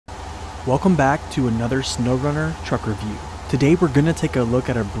Welcome back to another SnowRunner truck review. Today we're going to take a look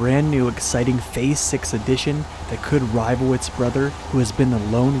at a brand new exciting Phase 6 edition that could rival its brother, who has been the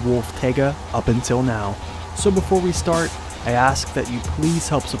lone wolf Tayga up until now. So before we start, I ask that you please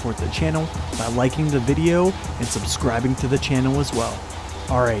help support the channel by liking the video and subscribing to the channel as well.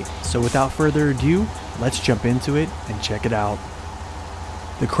 Alright, so without further ado, let's jump into it and check it out.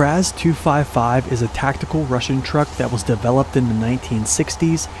 The Kraz 255 is a tactical Russian truck that was developed in the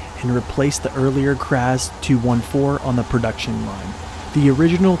 1960s and replaced the earlier Kraz 214 on the production line. The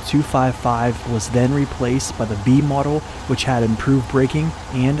original 255 was then replaced by the B model, which had improved braking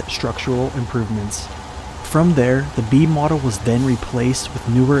and structural improvements. From there, the B model was then replaced with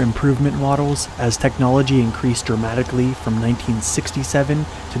newer improvement models as technology increased dramatically from 1967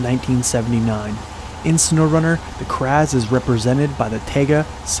 to 1979. In SnowRunner, the Kraz is represented by the Tayga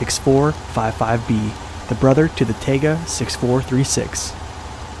 6455B, the brother to the Tayga 6436.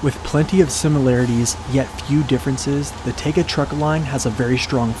 With plenty of similarities, yet few differences, the Tayga truck line has a very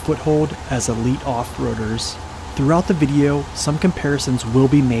strong foothold as elite off-roaders. Throughout the video, some comparisons will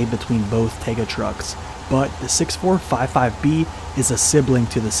be made between both Tayga trucks, but the 6455B is a sibling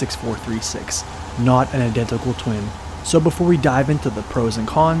to the 6436, not an identical twin. So before we dive into the pros and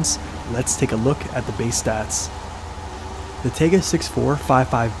cons, let's take a look at the base stats. The Tayga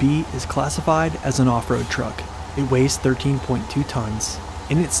 6455B is classified as an off-road truck. It weighs 13.2 tons.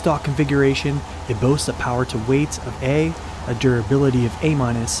 In its stock configuration, it boasts a power to weight of A, a durability of A-,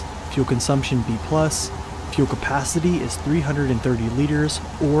 fuel consumption B+, fuel capacity is 330 liters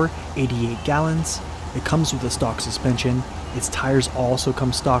or 88 gallons. It comes with a stock suspension. Its tires also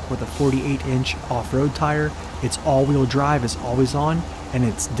come stock with a 48-inch off-road tire. Its all-wheel drive is always on, and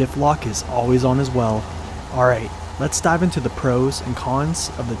its diff lock is always on as well. Alright, let's dive into the pros and cons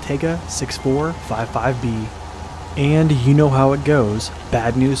of the Tayga 6455B. And you know how it goes,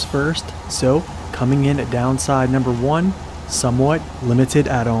 bad news first. So, coming in at downside number 1, somewhat limited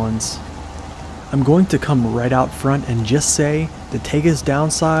add-ons. I'm going to come right out front and just say the Tayga's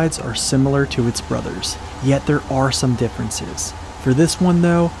downsides are similar to its brothers, yet there are some differences. For this one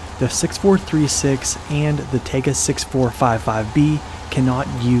though, the 6436 and the Tayga 6455B cannot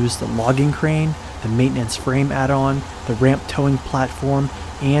use the logging crane, the maintenance frame add-on, the ramp towing platform,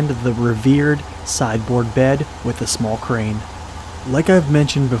 and the revered sideboard bed with a small crane. Like I've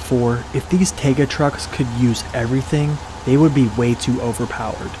mentioned before, if these Tayga trucks could use everything, they would be way too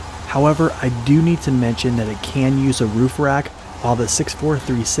overpowered. However, I do need to mention that it can use a roof rack, while the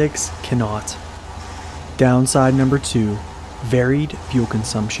 6436 cannot. Downside number 2, varied fuel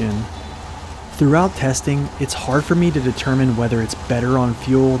consumption. Throughout testing, it's hard for me to determine whether it's better on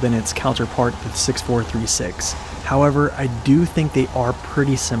fuel than its counterpart, the 6436. However, I do think they are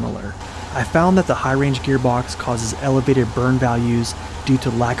pretty similar. I found that the high-range gearbox causes elevated burn values due to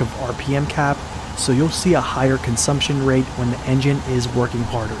lack of RPM cap, so you'll see a higher consumption rate when the engine is working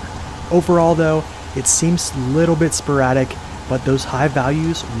harder. Overall though, it seems a little bit sporadic, but those high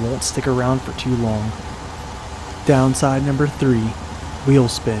values won't stick around for too long. Downside number 3, wheel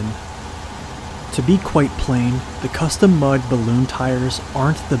spin. To be quite plain, the custom mud balloon tires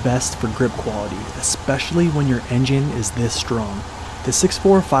aren't the best for grip quality, especially when your engine is this strong. The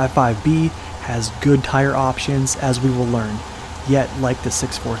 6455B has good tire options, as we will learn, yet like the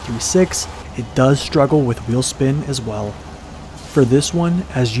 6436, it does struggle with wheel spin as well. For this one,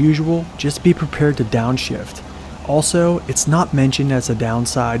 as usual, just be prepared to downshift. Also, it's not mentioned as a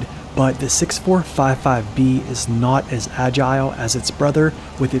downside, but the 6455B is not as agile as its brother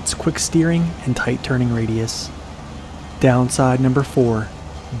with its quick steering and tight turning radius. Downside number 4,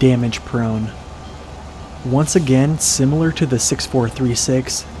 damage prone. Once again, similar to the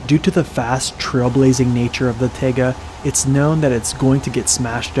 6436, due to the fast trailblazing nature of the Tayga, it's known that it's going to get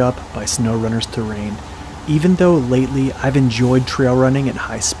smashed up by SnowRunner's terrain. Even though lately I've enjoyed trail running at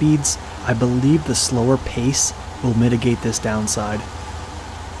high speeds, I believe the slower pace will mitigate this downside.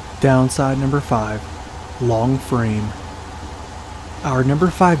 Downside number 5, long frame. Our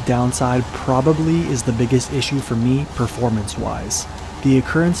number 5 downside probably is the biggest issue for me performance-wise. The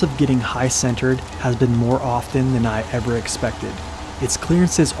occurrence of getting high-centered has been more often than I ever expected. Its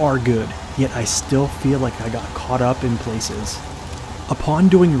clearances are good, yet I still feel like I got caught up in places. Upon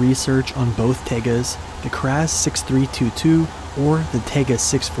doing research on both Taygas, the Kraz 6322 or the Tayga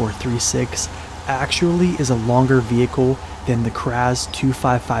 6436 actually is a longer vehicle than the Kraz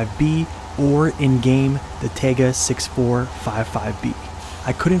 255B or in-game the Tayga 6455B.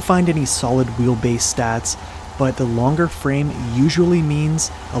 I couldn't find any solid wheelbase stats, but the longer frame usually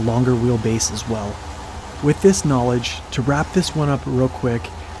means a longer wheelbase as well. With this knowledge, to wrap this one up real quick,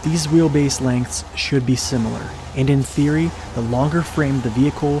 These wheelbase lengths should be similar, and in theory, the longer frame the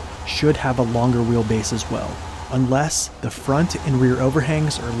vehicle should have a longer wheelbase as well, unless the front and rear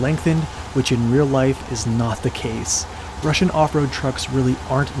overhangs are lengthened, which in real life is not the case. Russian off-road trucks really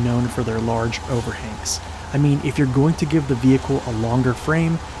aren't known for their large overhangs. I mean, if you're going to give the vehicle a longer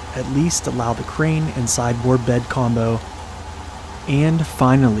frame, at least allow the crane and sideboard bed combo. And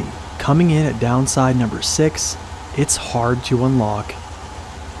finally, coming in at downside number 6, it's hard to unlock.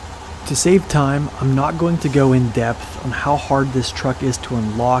 To save time, I'm not going to go in depth on how hard this truck is to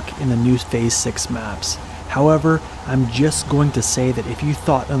unlock in the new Phase 6 maps. However, I'm just going to say that if you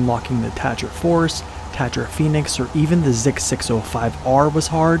thought unlocking the Tatra Force, Tatra Phoenix, or even the Zik 605R was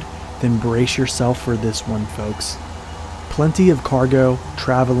hard, then brace yourself for this one, folks. Plenty of cargo,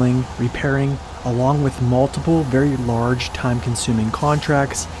 traveling, repairing, along with multiple very large time-consuming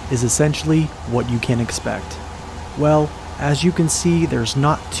contracts is essentially what you can expect. Well, as you can see, there's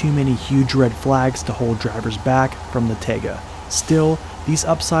not too many huge red flags to hold drivers back from the Tayga. Still, these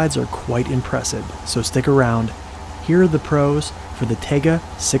upsides are quite impressive, so stick around. Here are the pros for the Tayga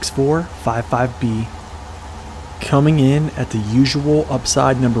 6455B. Coming in at the usual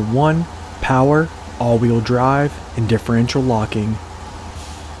upside number 1, power, all-wheel drive, and differential locking.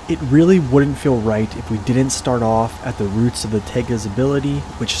 It really wouldn't feel right if we didn't start off at the roots of the Tayga's ability,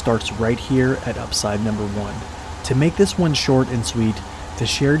 which starts right here at upside number 1. To make this one short and sweet, the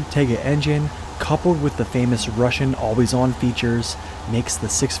shared Tayga engine, coupled with the famous Russian always-on features, makes the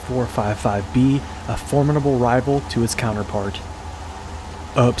 6455B a formidable rival to its counterpart.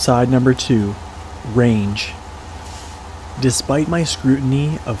 Upside number 2, range. Despite my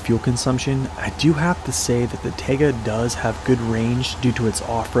scrutiny of fuel consumption, I do have to say that the Tayga does have good range due to its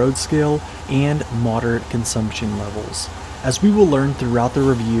off-road skill and moderate consumption levels. As we will learn throughout the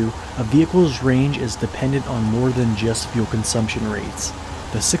review, a vehicle's range is dependent on more than just fuel consumption rates.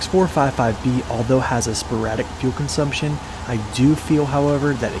 The 6455B, although has a sporadic fuel consumption, I do feel,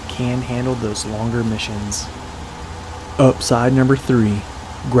 however, that it can handle those longer missions. Upside number 3,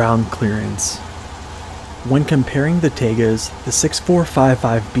 ground clearance. When comparing the Taygas, the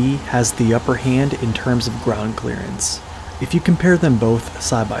 6455B has the upper hand in terms of ground clearance. If you compare them both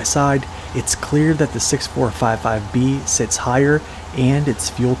side by side, it's clear that the 6455B sits higher and its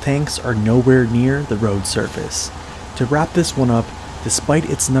fuel tanks are nowhere near the road surface. To wrap this one up, despite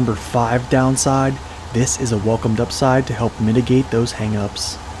its number 5 downside, this is a welcomed upside to help mitigate those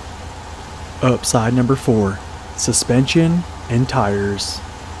hangups. Upside number 4, suspension and tires.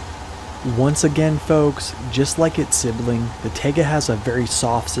 Once again, folks, just like its sibling, the Tayga has a very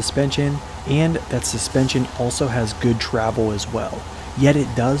soft suspension, and that suspension also has good travel as well, yet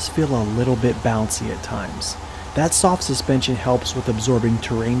it does feel a little bit bouncy at times. That soft suspension helps with absorbing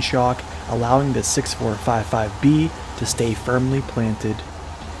terrain shock, allowing the 6455B to stay firmly planted.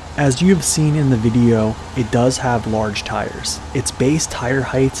 As you have seen in the video, it does have large tires. Its base tire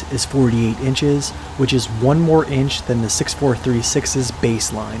height is 48 inches, which is one more inch than the 6436's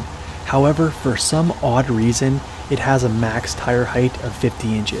baseline. However, for some odd reason, it has a max tire height of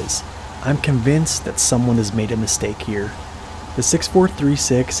 50 inches. I'm convinced that someone has made a mistake here. The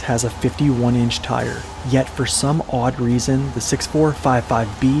 6436 has a 51-inch tire, yet for some odd reason, the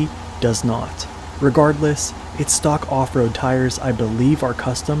 6455B does not. Regardless, its stock off-road tires I believe are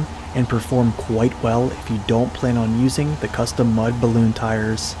custom and perform quite well if you don't plan on using the custom mud balloon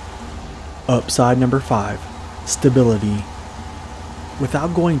tires. Upside number 5, stability.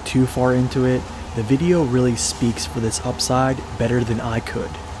 Without going too far into it, the video really speaks for this upside better than I could.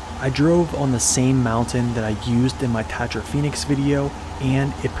 I drove on the same mountain that I used in my Tatra Phoenix video,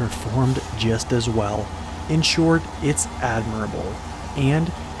 and it performed just as well. In short, it's admirable.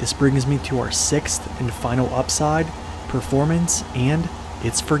 And this brings me to our 6th and final upside, performance, and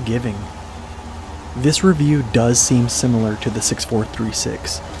it's forgiving. This review does seem similar to the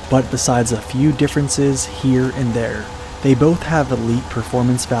 6436, but besides a few differences here and there, they both have elite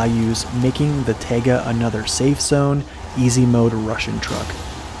performance values, making the Tayga another safe zone, easy mode Russian truck.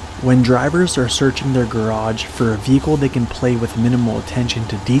 When drivers are searching their garage for a vehicle they can play with minimal attention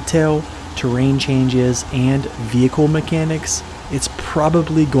to detail, terrain changes, and vehicle mechanics, it's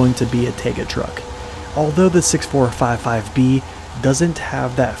probably going to be a Tayga truck. Although the 6455B doesn't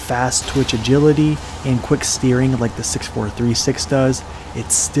have that fast twitch agility and quick steering like the 6436 does,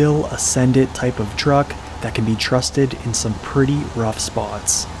 it's still a send-it type of truck that can be trusted in some pretty rough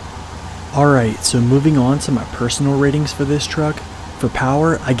spots. Alright, so moving on to my personal ratings for this truck. For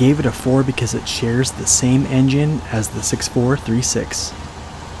power, I gave it a 4 because it shares the same engine as the 6436.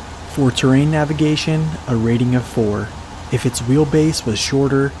 For terrain navigation, a rating of 4. If its wheelbase was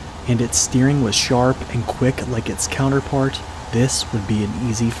shorter and its steering was sharp and quick like its counterpart, this would be an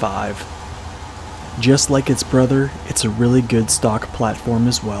easy 5. Just like its brother, it's a really good stock platform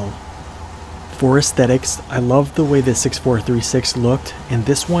as well. For aesthetics, I love the way the 6436 looked, and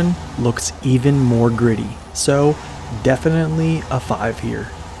this one looks even more gritty, so definitely a 5 here.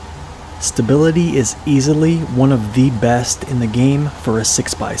 Stability is easily one of the best in the game for a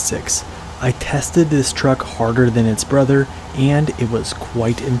 6x6. I tested this truck harder than its brother, and it was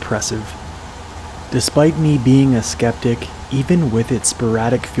quite impressive. Despite me being a skeptic, even with its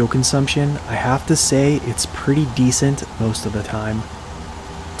sporadic fuel consumption, I have to say it's pretty decent most of the time.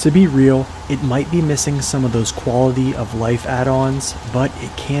 To be real, it might be missing some of those quality of life add-ons, but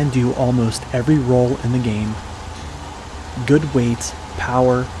it can do almost every role in the game. Good weight,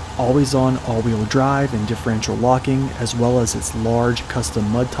 power, always on all-wheel drive and differential locking, as well as its large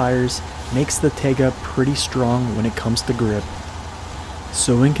custom mud tires, makes the Tayga pretty strong when it comes to grip.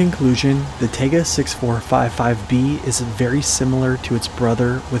 So in conclusion, the Tayga 6455B is very similar to its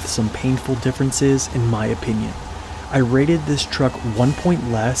brother with some painful differences in my opinion. I rated this truck 1 point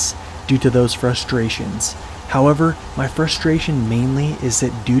less due to those frustrations. However, my frustration mainly is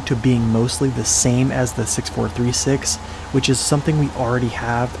that due to being mostly the same as the 6436, which is something we already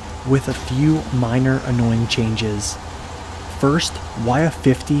have, with a few minor annoying changes. First, why a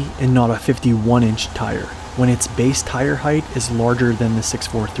 50 and not a 51-inch tire, when its base tire height is larger than the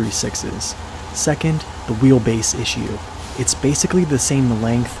 6436's? Second, the wheelbase issue. It's basically the same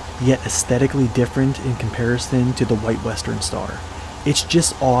length, yet aesthetically different in comparison to the White Western Star. It's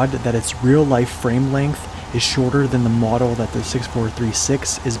just odd that its real-life frame length is shorter than the model that the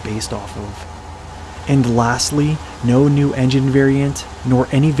 6436 is based off of. And lastly, no new engine variant, nor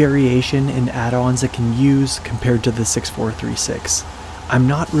any variation in add-ons it can use compared to the 6436. I'm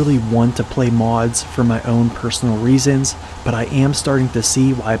not really one to play mods for my own personal reasons, but I am starting to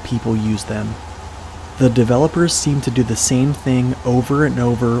see why people use them. The developers seem to do the same thing over and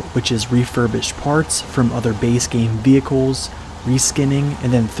over, which is refurbish parts from other base game vehicles, reskinning,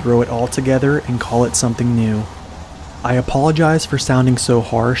 and then throw it all together and call it something new. I apologize for sounding so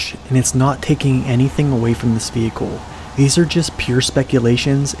harsh, and it's not taking anything away from this vehicle. These are just pure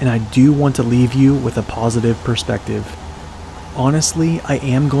speculations, and I do want to leave you with a positive perspective. Honestly, I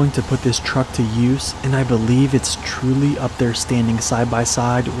am going to put this truck to use, and I believe it's truly up there standing side by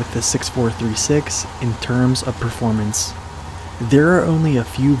side with the 6436 in terms of performance. There are only a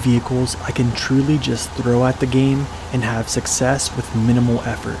few vehicles I can truly just throw at the game and have success with minimal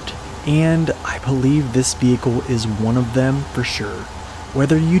effort, and I believe this vehicle is one of them for sure.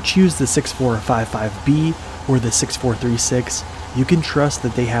 Whether you choose the 6455B or the 6436, you can trust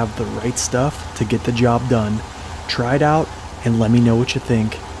that they have the right stuff to get the job done. Try it out and let me know what you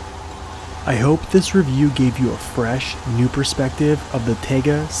think. I hope this review gave you a fresh, new perspective of the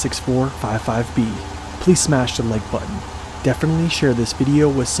Tayga 6455B. Please smash the like button. Definitely share this video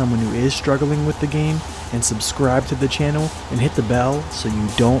with someone who is struggling with the game, and subscribe to the channel and hit the bell so you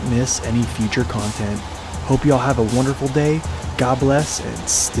don't miss any future content. Hope y'all have a wonderful day, God bless, and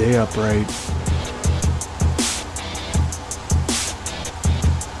stay upright.